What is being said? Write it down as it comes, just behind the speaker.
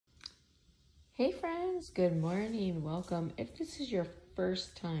Hey friends, good morning, welcome. If this is your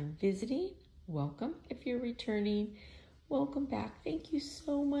first time visiting, welcome. If you're returning, welcome back. Thank you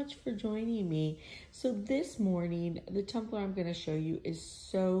so much for joining me. So this morning, the tumbler I'm going to show you is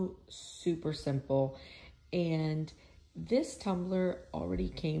so super simple. And this tumbler already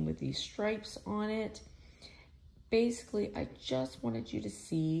came with these stripes on it. Basically, I just wanted you to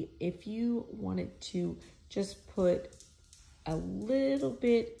see if you wanted to just put a little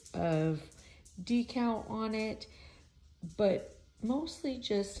bit of decal on it, but mostly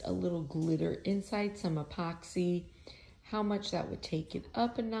just a little glitter inside, some epoxy, how much that would take it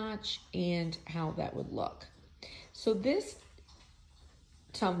up a notch and how that would look. So this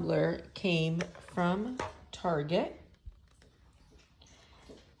tumbler came from Target,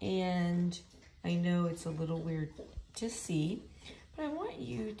 and I know it's a little weird to see, but I want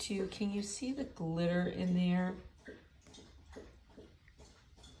you to, can you see the glitter in there?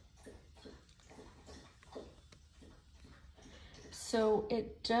 So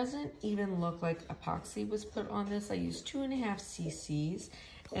it doesn't even look like epoxy was put on this. I used 2.5 cc's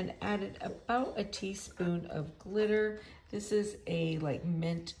and added about a teaspoon of glitter. This is a like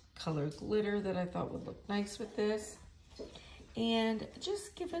mint color glitter that I thought would look nice with this. And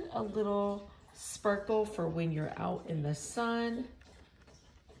just give it a little sparkle for when you're out in the sun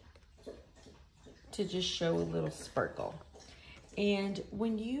to just show a little sparkle. And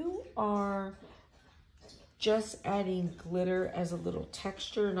when you are just adding glitter as a little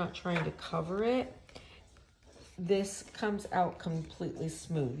texture, not trying to cover it, this comes out completely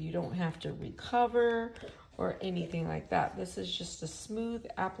smooth. You don't have to recover or anything like that. This is just a smooth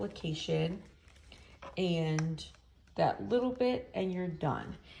application and that little bit and you're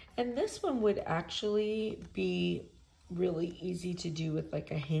done. And this one would actually be really easy to do with like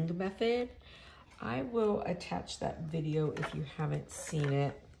a hang method. I will attach that video if you haven't seen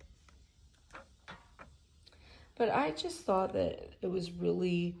it. But I just thought that it was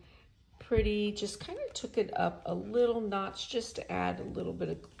really pretty, just kind of took it up a little notch just to add a little bit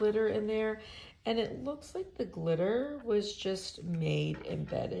of glitter in there. And it looks like the glitter was just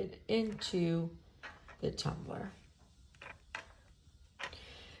embedded into the tumbler.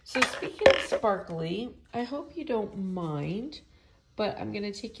 So speaking of sparkly, I hope you don't mind, but I'm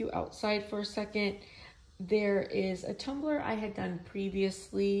gonna take you outside for a second. There is a tumbler I had done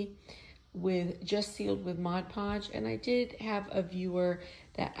previously with just sealed with Mod Podge, and I did have a viewer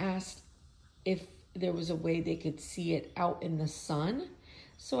that asked if there was a way they could see it out in the sun.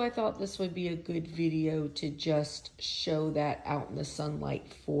 So I thought this would be a good video to just show that out in the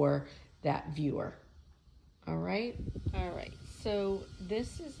sunlight for that viewer. All right, so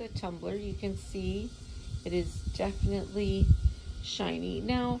this is a tumbler. You can see it is definitely shiny.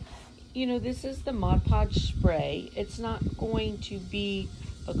 Now, you know, this is the Mod Podge spray. It's not going to be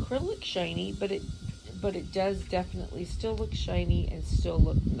acrylic shiny, but it does definitely still look shiny and still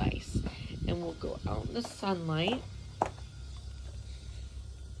look nice. And we'll go out in the sunlight.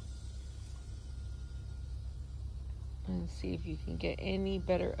 And see if you can get any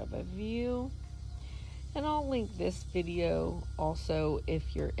better of a view. And I'll link this video also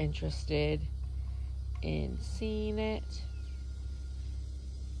if you're interested in seeing it.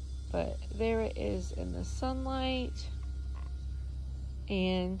 But there it is in the sunlight.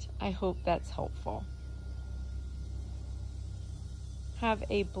 And I hope that's helpful. Have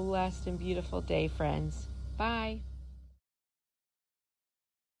a blessed and beautiful day, friends. Bye.